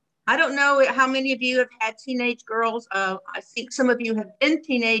I don't know how many of you have had teenage girls. I think some of you have been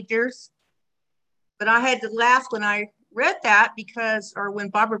teenagers, but I had to laugh when I read that because, or when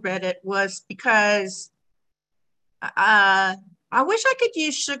Barbara read it, was because I wish I could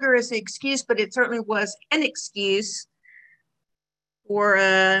use sugar as an excuse, but it certainly was an excuse for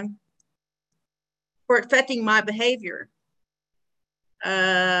affecting my behavior.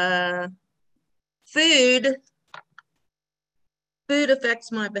 Food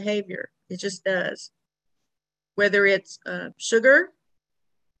affects my behavior. It just does. Whether it's sugar,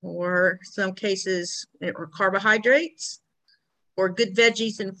 or some cases, or carbohydrates, or good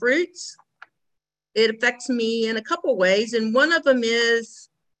veggies and fruits, it affects me in a couple ways. And one of them is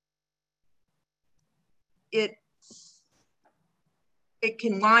it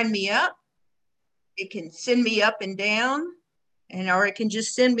can wind me up. It can send me up and down, or it can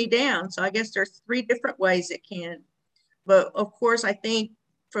just send me down. So I guess there's 3 different ways it can. But of course, I think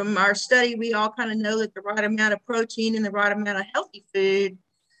from our study, we all kind of know that the right amount of protein and the right amount of healthy food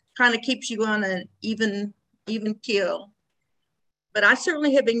kind of keeps you on an even keel. But I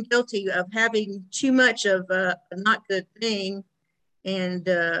certainly have been guilty of having too much of a not good thing, and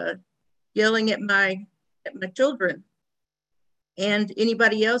yelling at my children and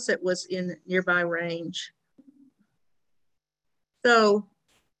anybody else that was in nearby range. So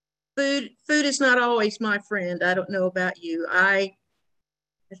food is not always my friend. I don't know about you. I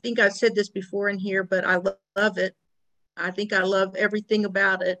think I've said this before in here, but I love it. I think I love everything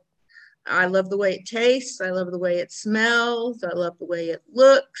about it. I love the way it tastes. I love the way it smells. I love the way it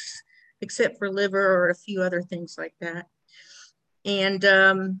looks, except for liver or a few other things like that. And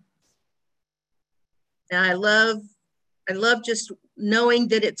I love just knowing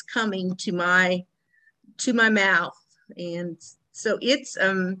that it's coming to my mouth. And so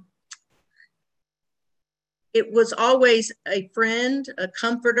it was always a friend, a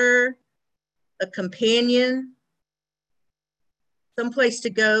comforter, a companion, someplace to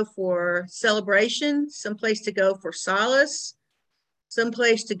go for celebration, someplace to go for solace,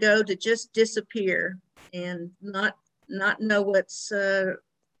 someplace to go to just disappear and not know what's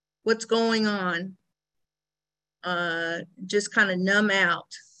going on. Just kind of numb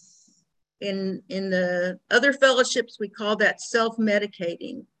out. In the other fellowships, we call that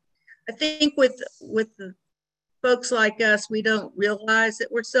self-medicating. I think with the folks like us, we don't realize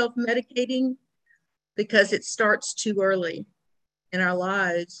that we're self-medicating because it starts too early in our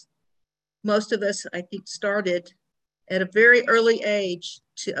lives. Most of us, I think, started at a very early age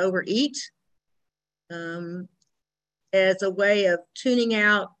to overeat as a way of tuning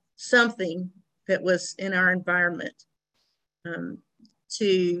out something that was in our environment,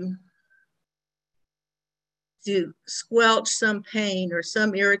 to squelch some pain or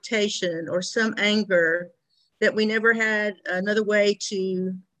some irritation or some anger that we never had another way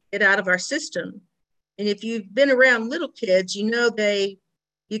to get out of our system. And if you've been around little kids, you know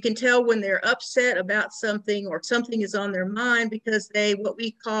you can tell when they're upset about something or something is on their mind because they, what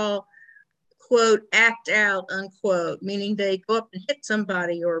we call, quote, act out, unquote, meaning they go up and hit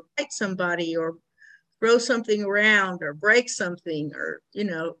somebody or bite somebody or throw something around or break something, or,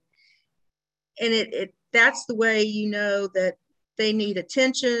 and that's the way you know that they need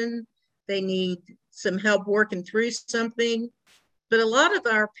attention, they need some help working through something. But a lot of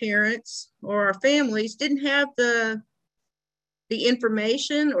our parents or our families didn't have the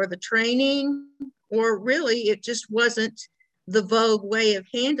information or the training, or really it just wasn't the vogue way of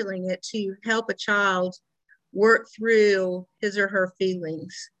handling it to help a child work through his or her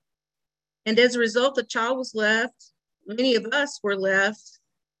feelings. And as a result, the child was left, many of us were left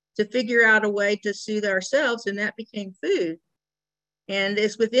to figure out a way to soothe ourselves, and that became food. And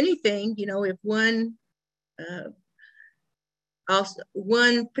as with anything, if one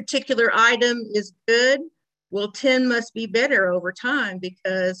particular item is good, well, 10 must be better over time,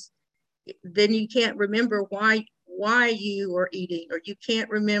 because then you can't remember why you are eating, or you can't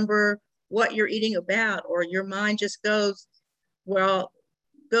remember what you're eating about, or your mind just goes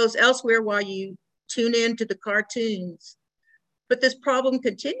elsewhere while you tune into the cartoons. But this problem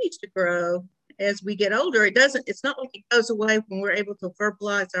continues to grow as we get older. It's not like it goes away when we're able to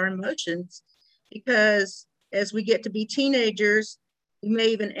verbalize our emotions, because as we get to be teenagers, we may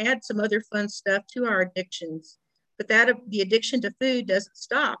even add some other fun stuff to our addictions. But the addiction to food doesn't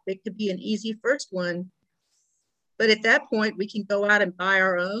stop. It could be an easy first one. But at that point, we can go out and buy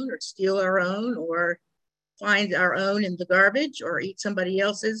our own, or steal our own, or find our own in the garbage, or eat somebody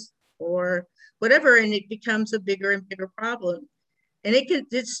else's, or whatever. And it becomes a bigger and bigger problem. And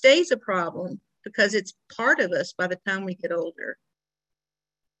it stays a problem because it's part of us by the time we get older.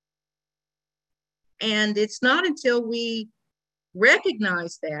 And it's not until we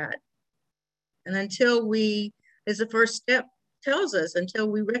recognize that, and until we, as the first step tells us, until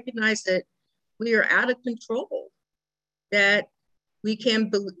we recognize that we are out of control, that we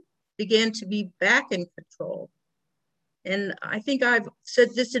can begin to be back in control. And I think I've said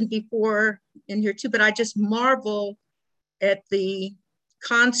this before in here too, but I just marvel at the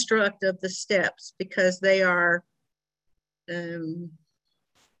construct of the steps, because they are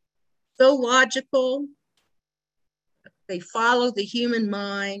so logical. They follow the human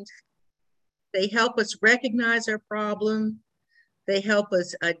mind. They help us recognize our problem. They help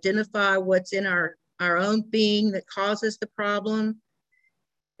us identify what's in our own being that causes the problem.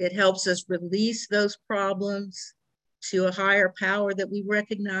 It helps us release those problems to a higher power that we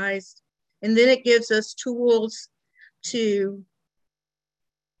recognize. And then it gives us tools to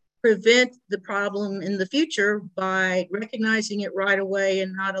prevent the problem in the future by recognizing it right away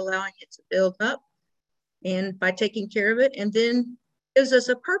and not allowing it to build up, and by taking care of it. And then gives us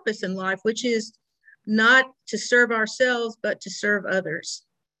a purpose in life, which is not to serve ourselves, but to serve others.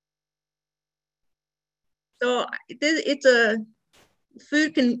 So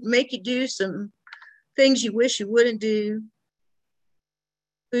food can make you do some things you wish you wouldn't do.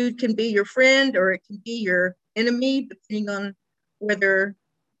 Food can be your friend or it can be your enemy, depending on whether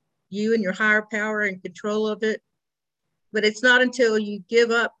you and your higher power are in control of it. But it's not until you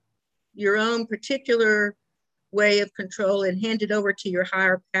give up your own particular way of control and hand it over to your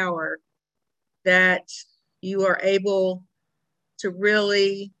higher power that you are able to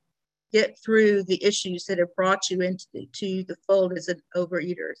really get through the issues that have brought you into the fold as an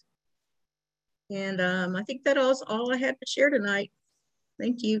overeater. And I think that is all I have to share tonight.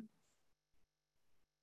 Thank you.